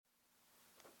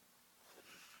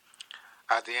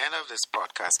At the end of this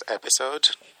podcast episode,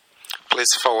 please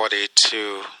forward it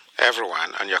to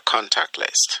everyone on your contact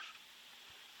list.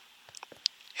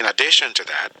 In addition to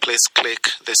that, please click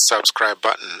the subscribe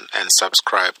button and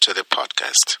subscribe to the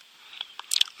podcast.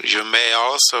 You may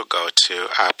also go to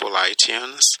Apple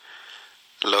iTunes,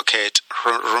 locate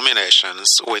Ruminations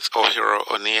with Ohiro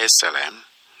Oniesele,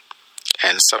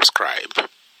 and subscribe.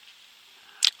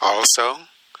 Also,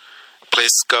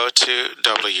 please go to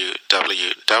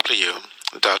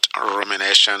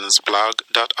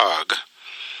www.ruminationsblog.org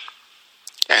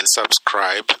and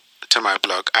subscribe to my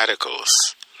blog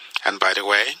articles. And by the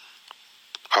way,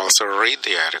 also read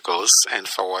the articles and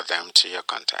forward them to your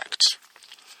contacts.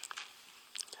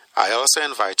 I also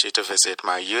invite you to visit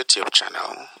my YouTube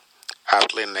channel,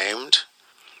 aptly named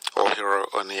Ohiro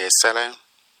Oniesele.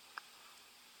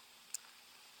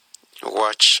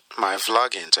 Watch my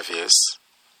vlog interviews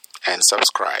and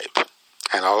subscribe.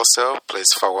 And also,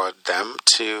 please forward them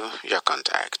to your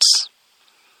contacts.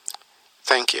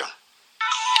 Thank you.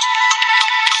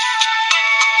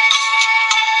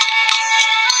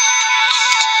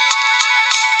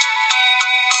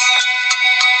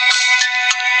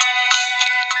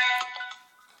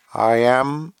 I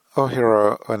am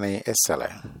Ohiro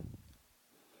Oniesele.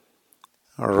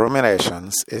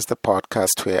 Ruminations is the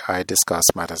podcast where I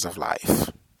discuss matters of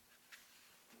life.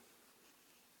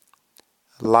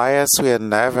 Liars were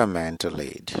never meant to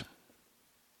lead.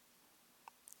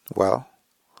 Well,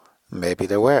 maybe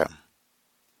they were.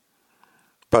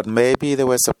 But maybe they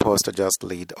were supposed to just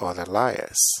lead other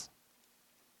liars.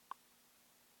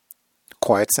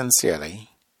 Quite sincerely,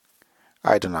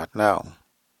 I do not know.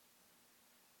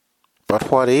 But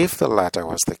what if the latter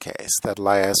was the case, that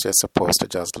liars were supposed to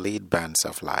just lead bands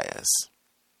of liars?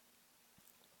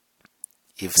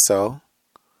 If so,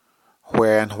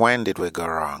 where and when did we go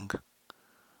wrong?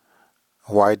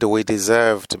 Why do we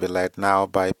deserve to be led now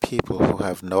by people who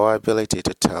have no ability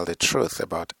to tell the truth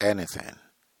about anything?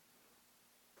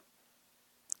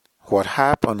 What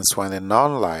happens when the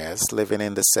non-liars living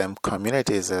in the same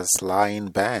communities as lying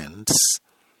bands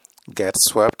get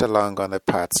swept along on the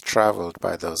paths traveled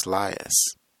by those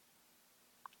liars?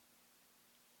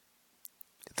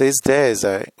 These days,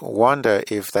 I wonder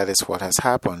if that is what has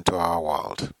happened to our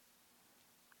world.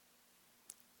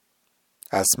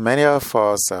 As many of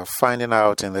us are finding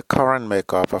out in the current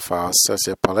makeup of our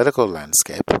socio-political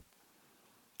landscape,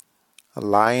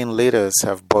 lying leaders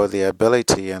have both the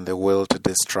ability and the will to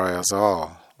destroy us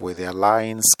all with their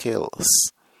lying skills,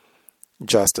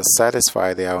 just to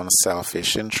satisfy their own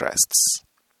selfish interests.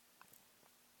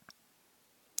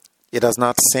 It does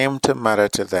not seem to matter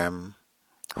to them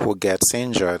who gets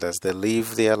injured as they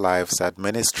live their lives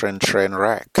administering train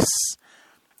wrecks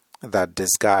that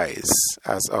disguise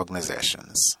as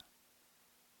organizations.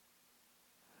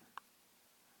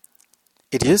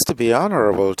 It used to be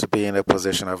honorable to be in a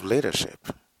position of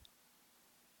leadership.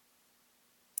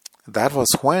 That was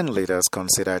when leaders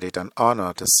considered it an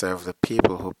honor to serve the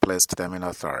people who placed them in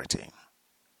authority.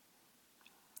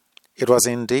 It was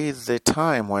indeed the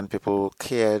time when people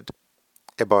cared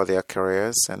about their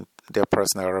careers and their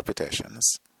personal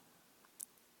reputations.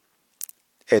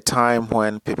 A time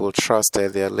when people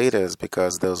trusted their leaders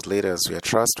because those leaders were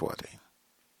trustworthy.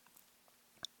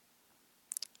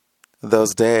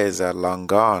 Those days are long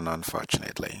gone,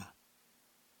 unfortunately.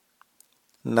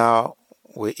 Now,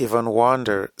 we even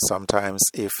wonder sometimes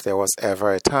if there was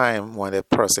ever a time when a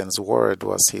person's word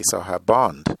was his or her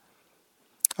bond,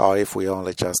 or if we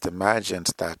only just imagined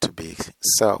that to be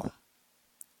so.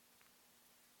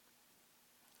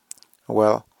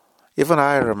 Well, even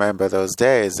I remember those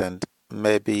days, and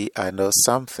maybe I know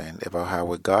something about how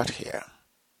we got here.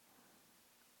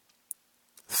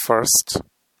 First,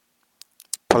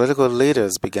 political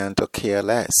leaders began to care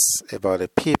less about the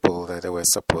people that they were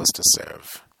supposed to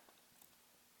serve.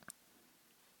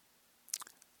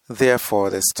 Therefore,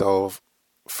 they stole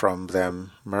from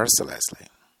them mercilessly.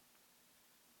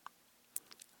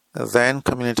 Then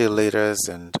community leaders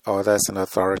and others in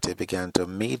authority began to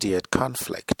mediate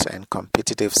conflict and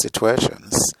competitive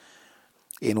situations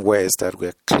in ways that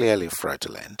were clearly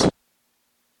fraudulent.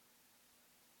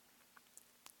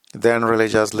 Then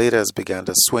religious leaders began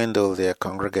to swindle their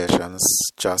congregations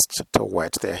just to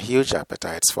whet their huge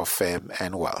appetites for fame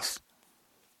and wealth.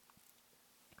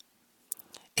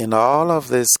 In all of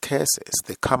these cases,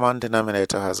 the common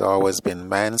denominator has always been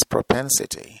man's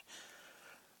propensity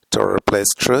to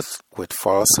replace truth with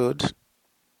falsehood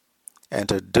and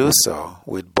to do so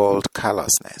with bold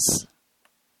callousness.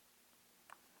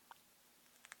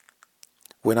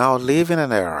 We now live in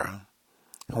an era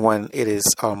when it is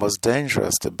almost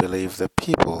dangerous to believe the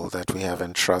people that we have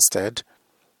entrusted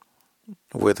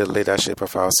with the leadership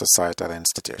of our societal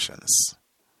institutions.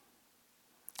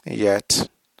 Yet,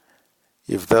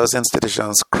 if those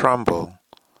institutions crumble,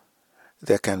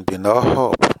 there can be no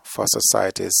hope for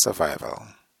society's survival.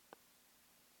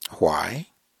 Why?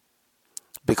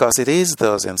 Because it is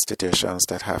those institutions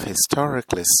that have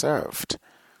historically served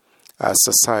as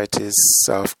society's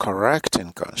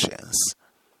self-correcting conscience,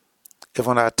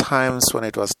 even at times when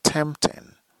it was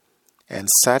tempting and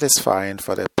satisfying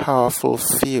for the powerful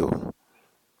few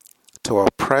to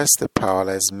oppress the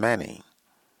powerless many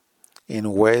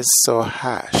in ways so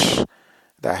harsh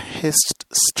that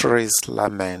history's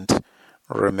lament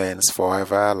remains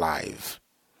forever alive,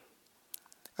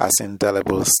 as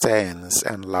indelible stains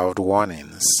and loud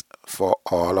warnings for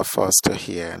all of us to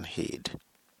hear and heed.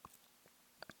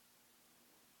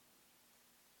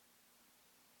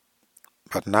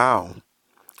 But now,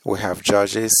 we have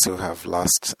judges who have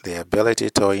lost the ability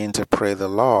to interpret the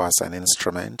law as an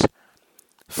instrument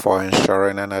for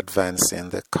ensuring and advancing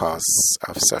the cause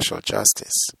of social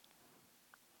justice.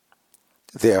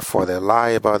 Therefore, they lie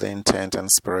about the intent and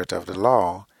spirit of the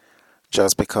law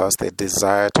just because they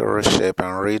desire to reshape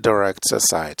and redirect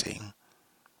society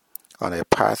on a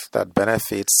path that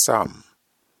benefits some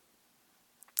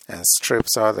and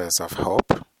strips others of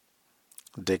hope,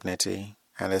 dignity,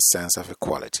 and a sense of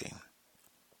equality.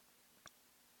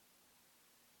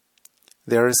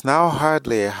 There is now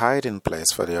hardly a hiding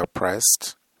place for the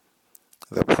oppressed,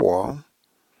 the poor,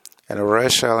 and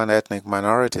racial and ethnic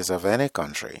minorities of any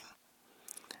country,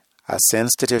 as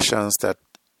institutions that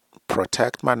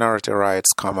protect minority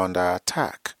rights come under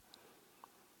attack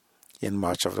in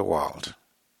much of the world.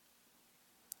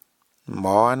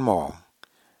 More and more,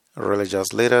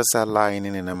 religious leaders are lying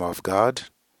in the name of God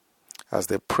as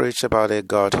they preach about a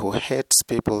God who hates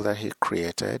people that He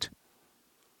created,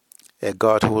 a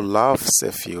God who loves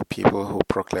a few people who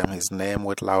proclaim His name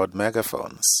with loud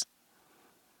megaphones,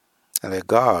 and a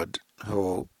God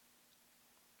who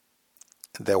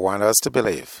they want us to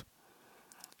believe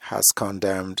has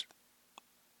condemned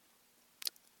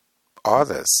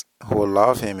others who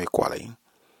love Him equally,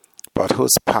 but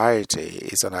whose piety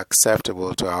is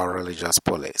unacceptable to our religious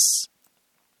police.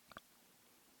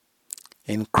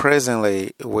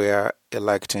 Increasingly, we are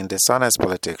electing dishonest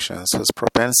politicians whose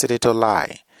propensity to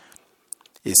lie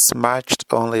is matched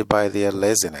only by their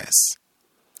laziness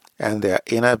and their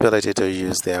inability to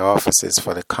use their offices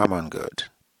for the common good.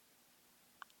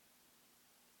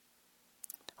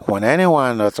 When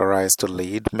anyone authorized to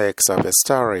lead makes up a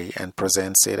story and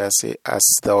presents it as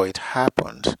though it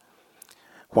happened,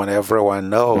 when everyone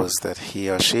knows that he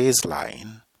or she is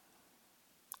lying,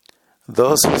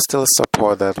 those who still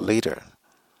support that leader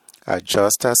are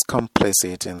just as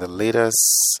complicit in the leader's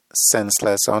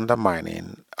senseless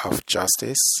undermining of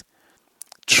justice,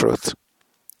 truth,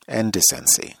 and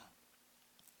decency.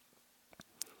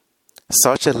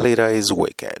 Such a leader is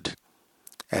wicked,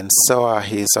 and so are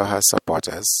his or her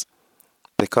supporters,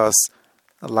 because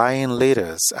lying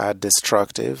leaders are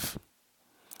destructive,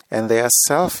 and they are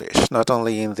selfish not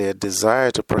only in their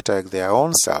desire to protect their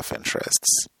own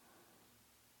self-interests,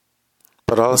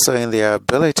 but also in their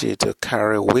ability to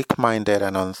carry weak-minded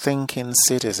and unthinking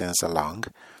citizens along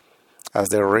as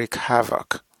they wreak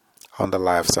havoc on the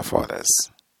lives of others.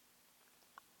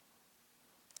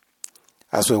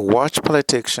 As we watch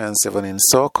politicians, even in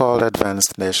so-called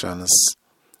advanced nations,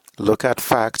 look at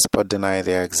facts but deny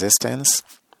their existence,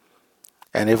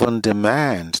 and even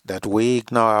demand that we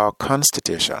ignore our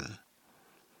Constitution,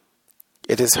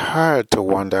 it is hard to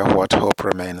wonder what hope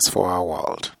remains for our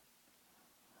world.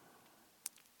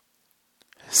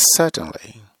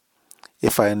 Certainly,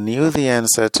 if I knew the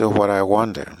answer to what I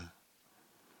wonder,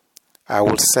 I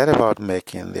would set about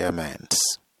making the amends.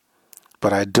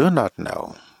 But I do not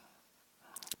know,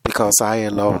 because I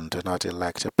alone do not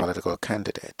elect a political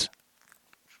candidate.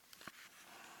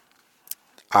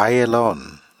 I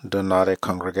alone do not a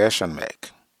congregation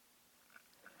make.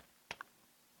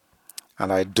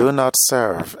 And I do not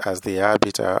serve as the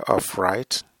arbiter of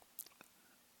right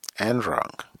and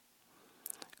wrong,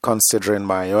 considering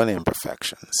my own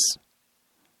imperfections.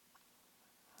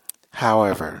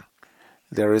 However,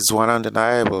 there is one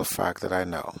undeniable fact that I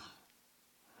know.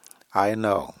 I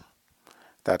know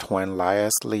that when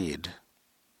liars lead,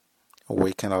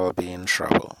 we can all be in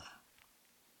trouble.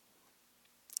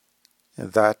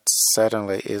 That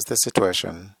certainly is the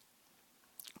situation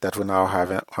that we now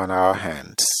have on our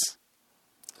hands.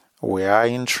 We are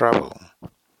in trouble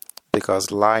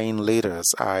because lying leaders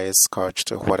are a scourge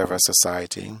to whatever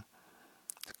society,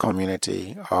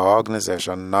 community, or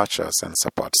organization nurtures and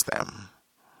supports them.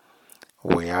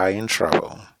 We are in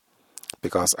trouble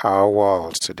because our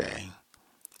world today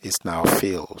is now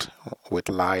filled with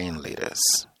lying leaders.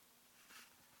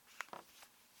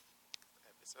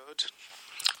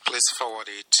 Please forward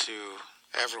it to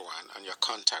everyone on your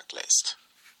contact list.